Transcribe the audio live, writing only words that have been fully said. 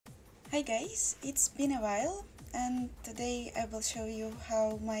Hi guys, it's been a while and today I will show you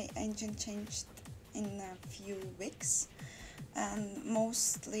how my engine changed in a few weeks, and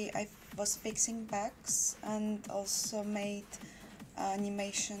mostly I was fixing bugs and also made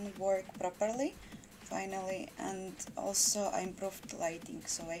animation work properly finally, and also I improved lighting,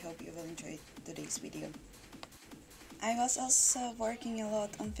 so I hope you will enjoy today's video. I was also working a lot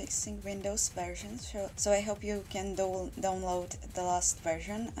on fixing Windows versions, so I hope you can download the last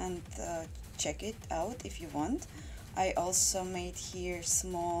version and check it out if you want. I also made here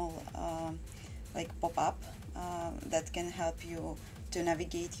small like pop-up that can help you to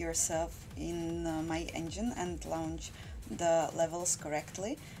navigate yourself in my engine and launch the levels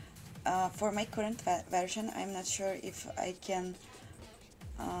correctly. For my current version, I'm not sure if I can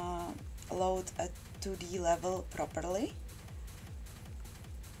load a 2D level properly,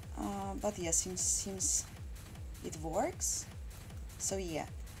 but yeah, seems it works. So yeah,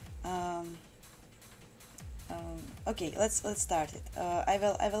 okay, let's start it. I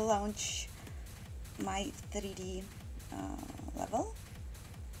will launch my 3D level,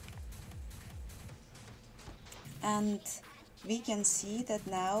 and we can see that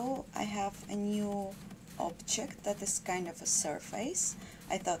now I have a new object that is kind of a surface.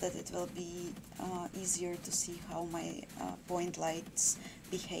 I thought that it will be easier to see how my point lights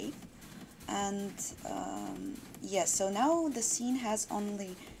behave, and yeah, so now the scene has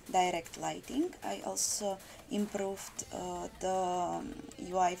only direct lighting. I also improved the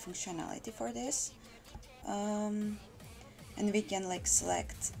UI functionality for this, and we can like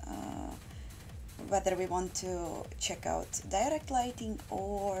select whether we want to check out direct lighting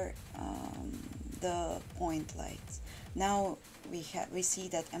or the point lights. Now we see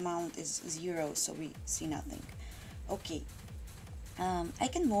that amount is 0, so we see nothing. Okay, I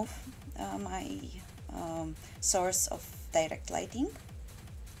can move my source of direct lighting,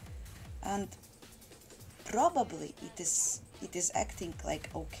 and probably it is acting like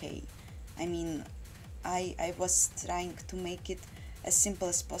okay. I mean, I was trying to make it as simple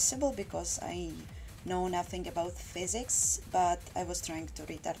as possible because I know nothing about physics, but I was trying to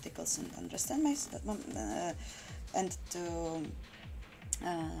read articles and understand and to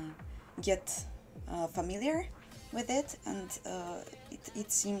get familiar with it, and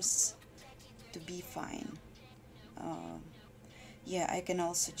it seems to be fine. Yeah, I can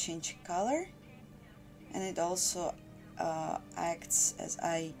also change color, and it also acts as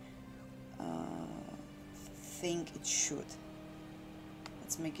I think it should.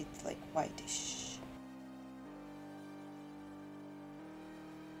 Let's make it like whitish.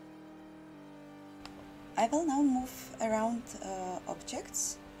 I will now move around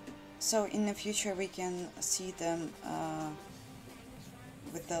objects, so in the future we can see them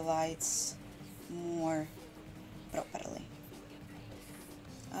with the lights more properly.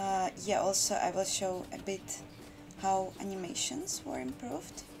 Yeah, also I will show a bit how animations were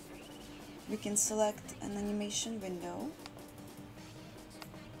improved. We can select an animation window,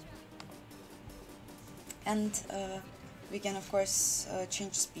 and we can of course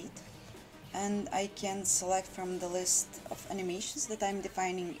change speed, and I can select from the list of animations that I'm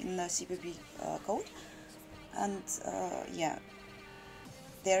defining in the CPP code, and yeah,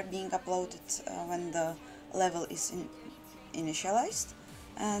 they're being uploaded when the level is initialized,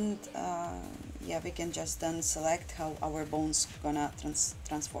 and yeah, we can just then select how our bones gonna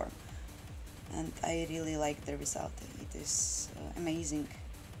transform, and I really like the result. It is amazing.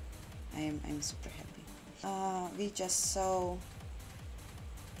 I'm super happy. We just saw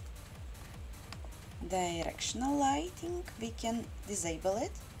directional lighting. We can disable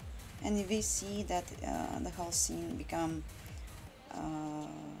it, and we see that the whole scene become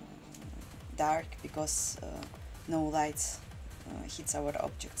dark because no lights hits our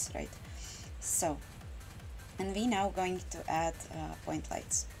objects, right? So, and we now going to add point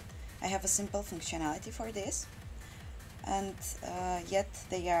lights. I have a simple functionality for this, and yet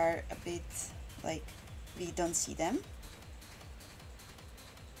they are a bit like we don't see them.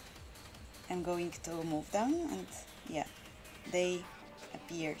 I'm going to move them, and yeah, they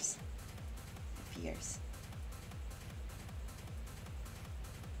appears.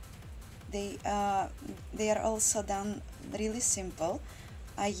 They are also done really simple.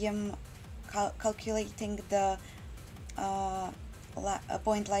 I am calculating the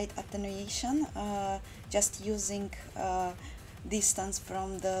point light attenuation just using distance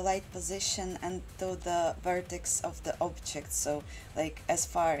from the light position and to the vertex of the object. So like as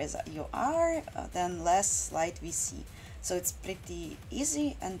far as you are, then less light we see. So it's pretty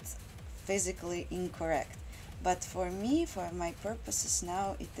easy and physically incorrect, but for me, for my purposes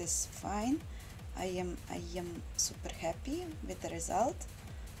now, it is fine. I am super happy with the result.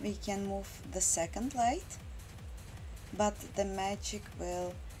 we can move the second light, but the magic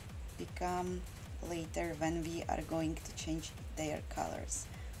will become later when we are going to change their colors.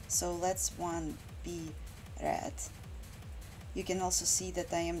 So let's one be red. You can also see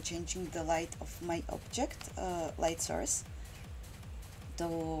that I am changing the light of my object, light source,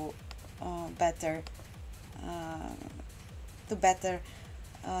 to better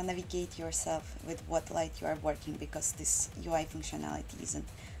navigate yourself with what light you are working, because this UI functionality isn't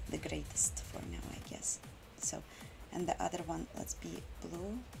the greatest for now, I guess. So, and the other one, let's be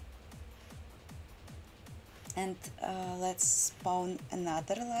blue. And let's spawn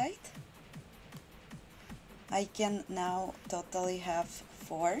another light. I can now totally have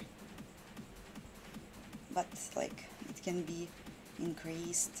 4, but like it can be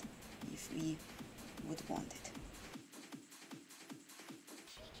increased if we would want it.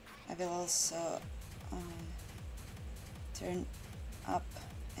 I will also turn up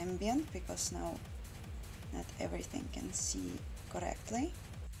ambient, because now not everything can see correctly.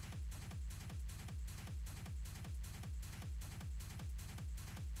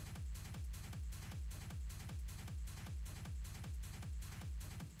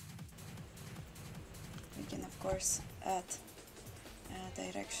 We can of course add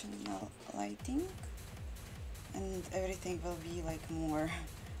directional lighting, and everything will be like more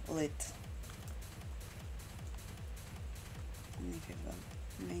lit. And if we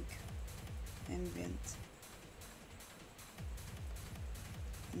will make ambient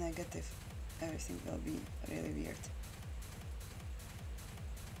negative, everything will be really weird.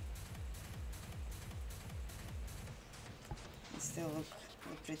 It still look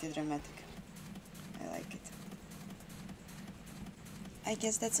pretty dramatic. I like it. I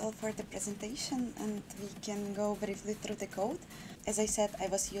guess that's all for the presentation, and we can go briefly through the code. As I said, I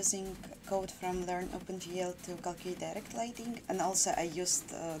was using code from Learn OpenGL to calculate direct lighting, and also I used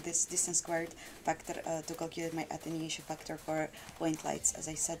this distance squared factor to calculate my attenuation factor for point lights, as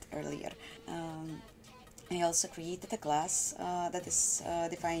I said earlier. I also created a class that is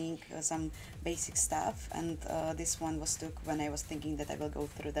defining some basic stuff, and this one was took when I was thinking that I will go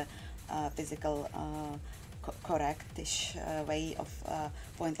through the physical correct-ish way of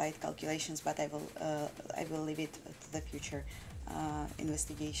point light calculations, but I will leave it to the future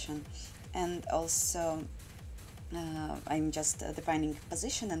investigation. And also I'm just defining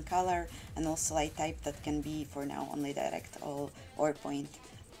position and color, and also light type that can be for now only direct or point.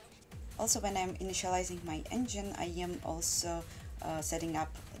 Also, when I'm initializing my engine, I am also setting up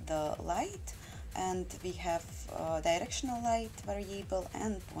the light, and we have directional light variable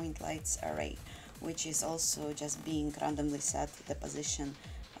and point lights array, which is also just being randomly set the position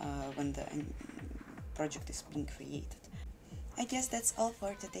when the project is being created. I guess that's all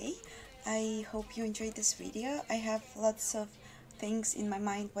for today. I hope you enjoyed this video. I have lots of things in my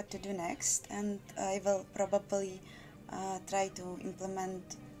mind what to do next, and I will probably try to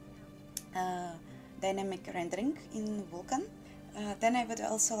implement dynamic rendering in Vulkan. Then I would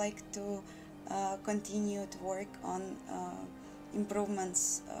also like to continue to work on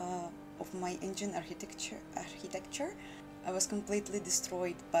improvements of my engine architecture. I was completely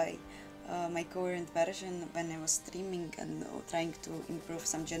destroyed by my current version when I was streaming and trying to improve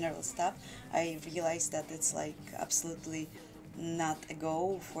some general stuff. I realized that it's like absolutely not a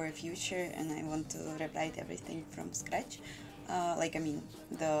go for a future, and I want to rewrite everything from scratch. Like, I mean,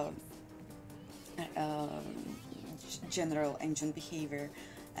 the general engine behavior,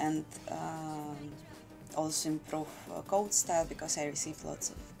 and also improve code style, because I received lots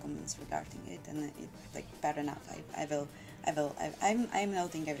of comments regarding it, and it, like, fair enough, I'm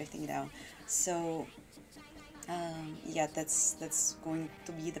noting everything down. So yeah, that's going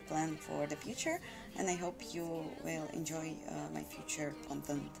to be the plan for the future, and I hope you will enjoy my future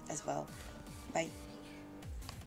content as well. Bye.